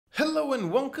Hello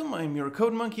and welcome, I'm your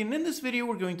CodeMonkey, and in this video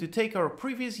we're going to take our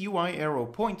previous UI arrow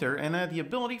pointer and add the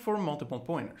ability for multiple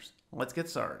pointers. Let's get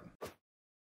started.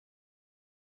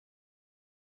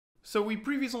 So we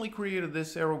previously created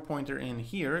this arrow pointer in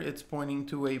here. It's pointing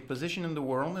to a position in the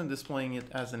world and displaying it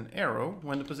as an arrow.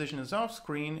 When the position is off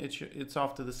screen, it's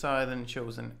off to the side and it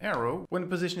shows an arrow. When the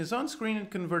position is on screen, it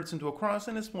converts into a cross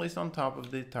and is placed on top of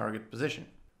the target position.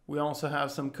 We also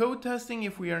have some code testing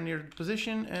if we are near the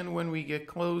position, and when we get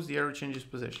close, the arrow changes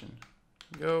position.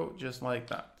 Go just like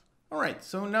that. Alright,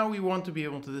 so now we want to be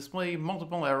able to display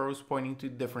multiple arrows pointing to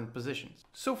different positions.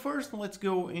 So first, let's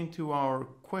go into our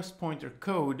quest pointer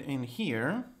code in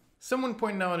here. Someone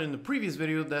pointed out in the previous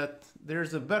video that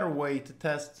there's a better way to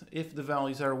test if the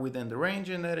values are within the range,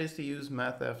 and that is to use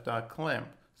mathf.clamp.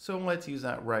 So let's use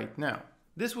that right now.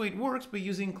 This way it works, but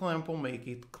using clamp will make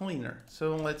it cleaner.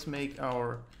 So let's make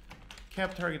our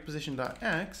cap target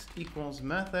position.x equals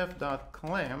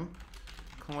mathf.clamp.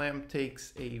 Clamp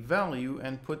takes a value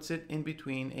and puts it in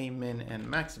between a min and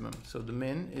maximum. So the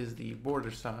min is the border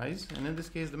size, and in this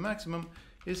case the maximum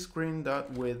is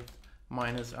screen.width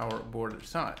minus our border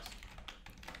size.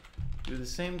 Do the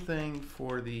same thing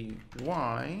for the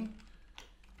y,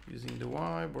 using the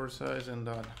y, border size, and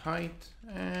dot height,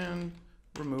 and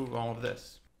remove all of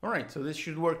this. Alright, so this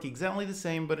should work exactly the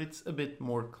same, but it's a bit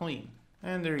more clean.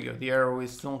 And there you go, the arrow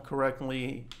is still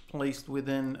correctly placed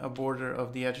within a border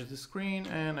of the edge of the screen,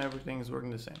 and everything is working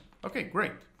the same. Okay,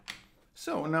 great.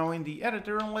 So now in the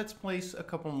editor, let's place a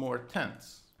couple more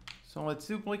tents. So let's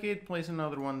duplicate, place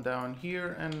another one down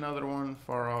here, and another one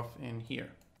far off in here.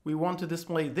 We want to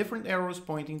display different arrows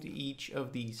pointing to each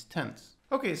of these tents.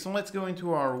 Okay, so let's go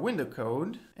into our window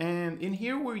code, and in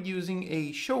here we're using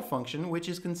a show function, which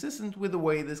is consistent with the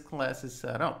way this class is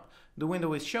set up. The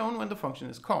window is shown when the function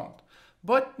is called.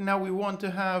 But now we want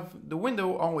to have the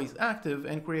window always active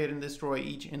and create and destroy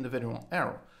each individual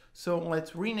arrow. So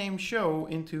let's rename show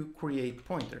into create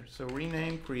pointer. So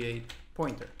rename create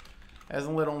pointer. As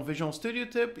a little Visual Studio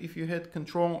tip, if you hit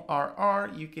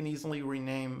Ctrl+RR, you can easily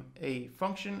rename a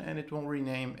function and it will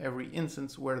rename every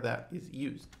instance where that is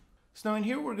used. So now in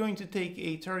here we're going to take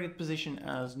a target position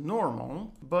as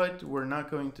normal, but we're not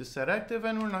going to set active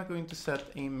and we're not going to set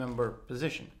a member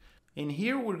position. In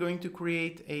here we're going to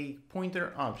create a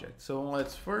pointer object. So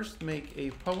let's first make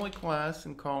a public class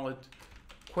and call it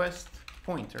quest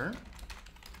pointer.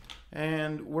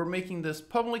 And we're making this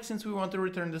public since we want to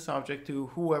return this object to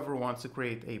whoever wants to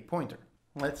create a pointer.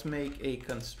 Let's make a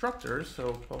constructor,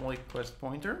 so public quest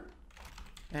pointer.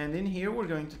 And in here we're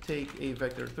going to take a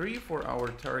vector3 for our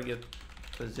target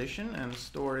position and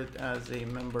store it as a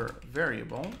member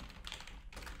variable.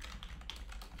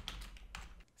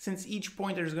 Since each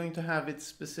pointer is going to have its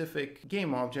specific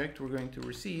game object, we're going to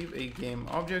receive a game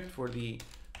object for the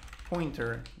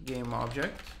pointer game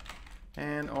object,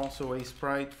 and also a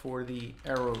sprite for the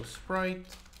arrow sprite,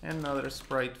 and another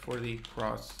sprite for the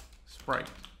cross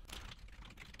sprite.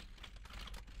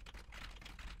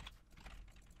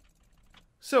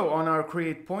 So on our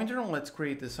create pointer, let's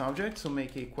create this object. So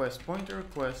make a quest pointer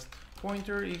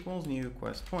equals new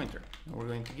quest pointer. And we're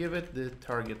going to give it the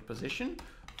target position.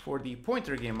 For the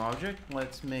pointer game object,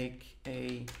 let's make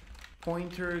a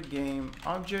pointer game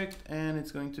object, and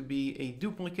it's going to be a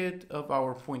duplicate of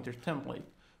our pointer template,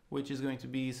 which is going to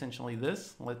be essentially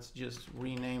this. Let's just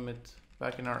rename it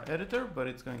back in our editor, but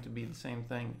it's going to be the same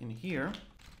thing in here.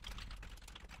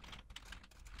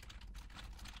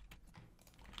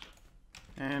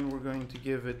 And we're going to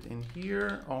give it in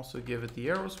here, also give it the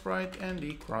arrow sprite and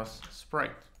the cross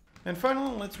sprite. And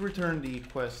finally, let's return the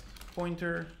quest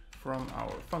pointer from our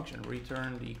function,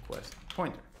 return the quest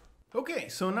pointer. Okay,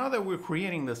 so now that we're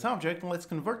creating this object, let's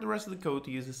convert the rest of the code to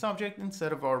use this object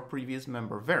instead of our previous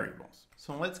member variables.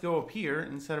 So let's go up here,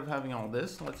 instead of having all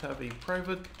this, let's have a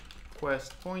private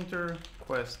quest pointer,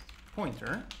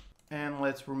 and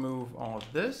let's remove all of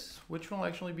this, which will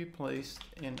actually be placed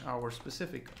in our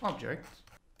specific object.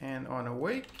 And on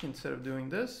awake, instead of doing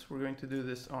this, we're going to do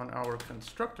this on our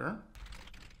constructor.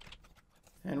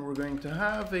 And we're going to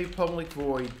have a public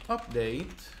void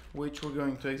update, which we're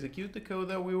going to execute the code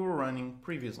that we were running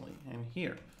previously in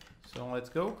here. So let's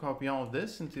go copy all of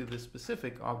this into the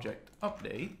specific object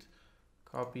update.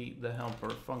 Copy the helper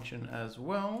function as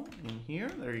well in here.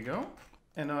 There you go.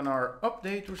 And on our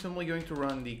update, we're simply going to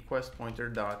run the quest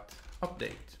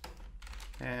pointer.update.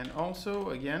 And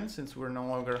also, again, since we're no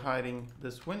longer hiding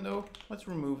this window, let's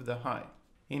remove the hide.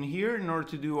 In here, in order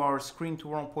to do our screen to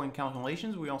world point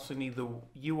calculations, we also need the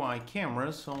UI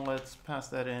camera, so let's pass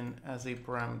that in as a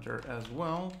parameter as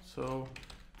well. So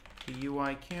the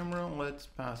UI camera, let's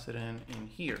pass it in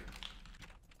here.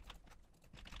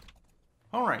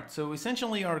 Alright, so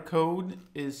essentially our code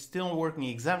is still working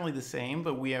exactly the same,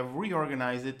 but we have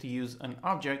reorganized it to use an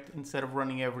object instead of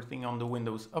running everything on the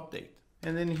Windows update.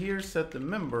 And then here set the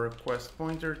member quest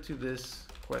pointer to this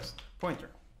quest pointer.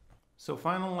 So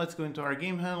finally, let's go into our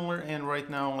game handler, and right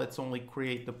now let's only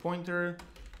create the pointer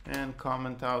and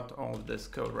comment out all of this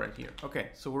code right here. Okay,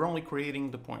 so we're only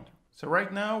creating the pointer. So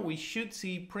right now we should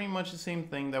see pretty much the same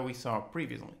thing that we saw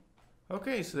previously.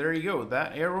 Okay, so there you go.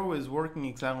 That arrow is working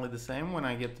exactly the same. When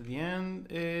I get to the end,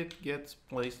 it gets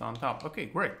placed on top. Okay,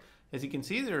 great. As you can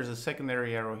see, there's a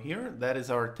secondary arrow here. That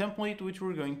is our template, which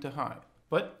we're going to hide.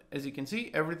 But as you can see,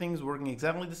 everything's working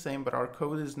exactly the same, but our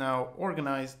code is now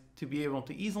organized to be able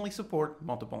to easily support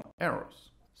multiple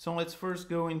arrows. So let's first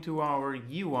go into our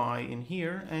UI in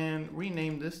here and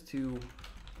rename this to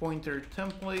pointer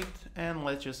template, and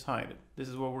let's just hide it. This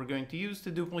is what we're going to use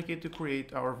to duplicate to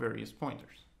create our various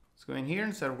pointers. Let's go in here,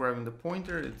 instead of grabbing the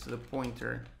pointer, it's the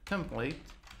pointer template.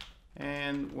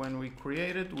 And when we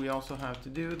create it, we also have to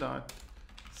do dot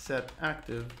set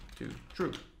active to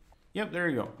true. Yep, there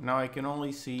you go. Now I can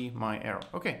only see my arrow.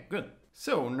 Okay, good.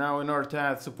 So now in order to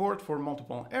add support for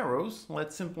multiple arrows,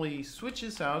 let's simply switch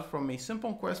this out from a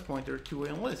simple quest pointer to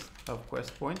a list of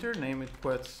quest pointer, name it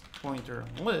quest pointer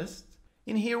list.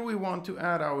 In here we want to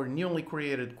add our newly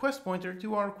created quest pointer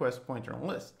to our quest pointer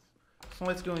list. So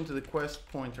let's go into the quest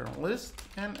pointer list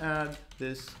and add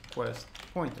this quest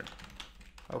pointer.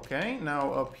 Okay,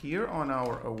 now up here on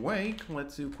our awake,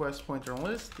 let's do quest pointer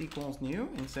list equals new,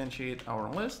 instantiate our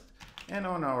list. And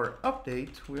on our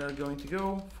update, we are going to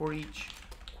go for each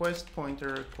quest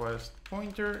pointer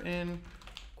in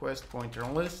quest pointer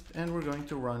list, and we're going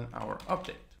to run our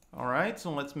update. All right,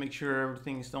 so let's make sure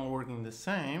everything is still working the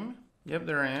same. Yep,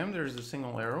 there I am. There's a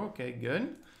single arrow. Okay,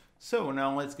 good. So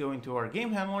now let's go into our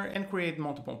game handler and create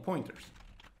multiple pointers.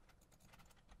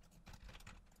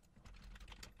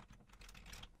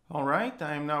 All right,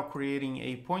 I am now creating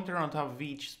a pointer on top of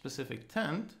each specific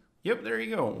tent. Yep, there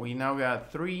you go. We now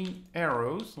got 3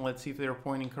 arrows. Let's see if they're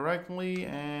pointing correctly.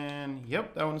 And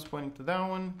yep, that one is pointing to that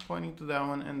one,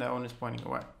 and that one is pointing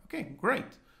away. Okay, great.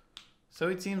 So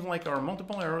it seems like our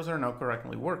multiple arrows are now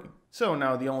correctly working. So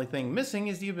now the only thing missing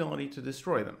is the ability to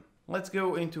destroy them. Let's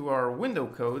go into our window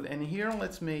code, and here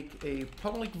let's make a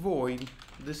public void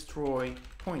destroy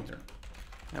pointer.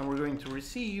 And we're going to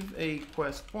receive a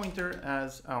quest pointer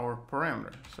as our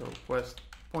parameter. So quest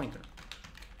pointer.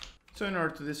 So in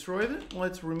order to destroy it,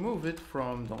 let's remove it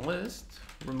from the list,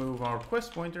 remove our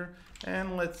quest pointer,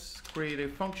 and let's create a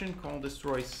function called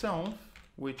destroy self,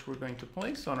 which we're going to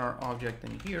place on our object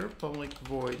in here, public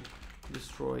void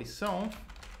destroy self,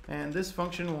 and this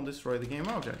function will destroy the game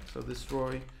object. So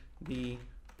destroy the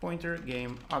pointer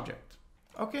game object.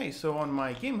 Okay, so on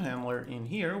my game handler in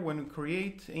here, when we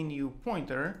create a new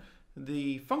pointer,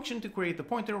 the function to create the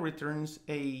pointer returns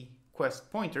a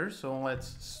quest pointer. So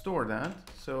let's store that.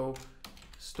 So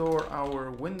store our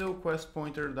window quest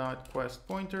pointer dot quest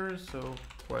pointer, so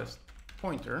quest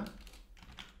pointer.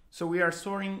 So we are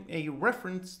storing a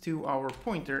reference to our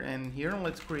pointer, and here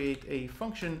let's create a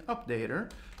function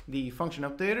updater. The function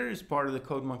updater is part of the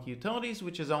CodeMonkey utilities,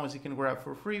 which as always you can grab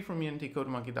for free from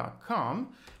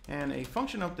unitycodemonkey.com. And a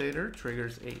function updater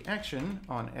triggers a action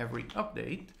on every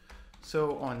update.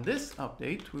 So on this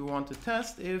update, we want to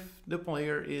test if the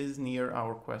player is near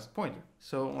our quest pointer.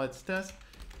 So let's test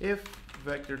if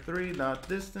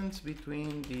vector3.distance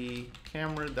between the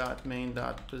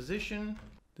camera.main.position,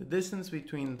 the distance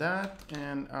between that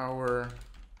and our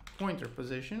pointer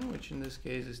position, which in this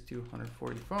case is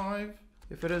 245.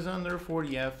 If it is under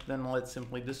 40F, then let's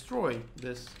simply destroy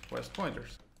this quest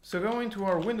pointers. So go into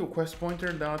our window quest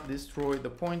pointer dot destroy the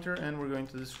pointer, and we're going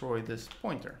to destroy this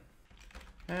pointer.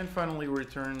 And finally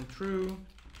return true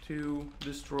to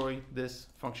destroy this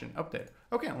function updater.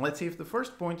 Okay, let's see if the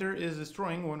first pointer is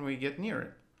destroying when we get near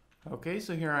it. Okay,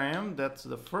 so here I am, that's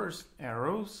the first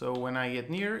arrow, so when I get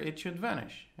near, it should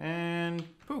vanish. And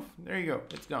poof, there you go,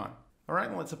 it's gone. All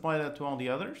right, let's apply that to all the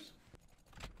others.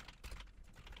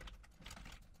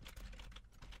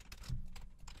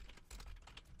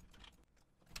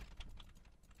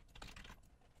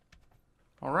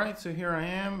 All right, so here I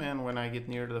am, and when I get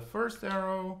near to the first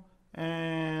arrow,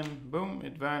 and boom,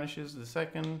 it vanishes, the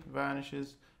second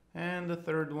vanishes, and the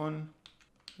third one,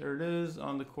 there it is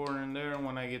on the corner in there, and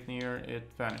when I get near, it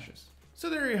vanishes. So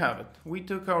there you have it. We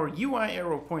took our UI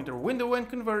arrow pointer window and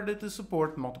converted it to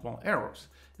support multiple arrows.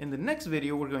 In the next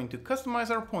video, we're going to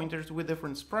customize our pointers with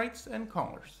different sprites and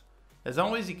colors. As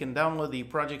always, you can download the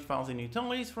project files and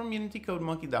utilities from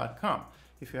unitycodemonkey.com.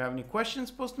 If you have any questions,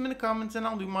 post them in the comments and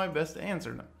I'll do my best to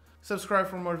answer them. Subscribe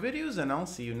for more videos and I'll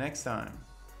see you next time.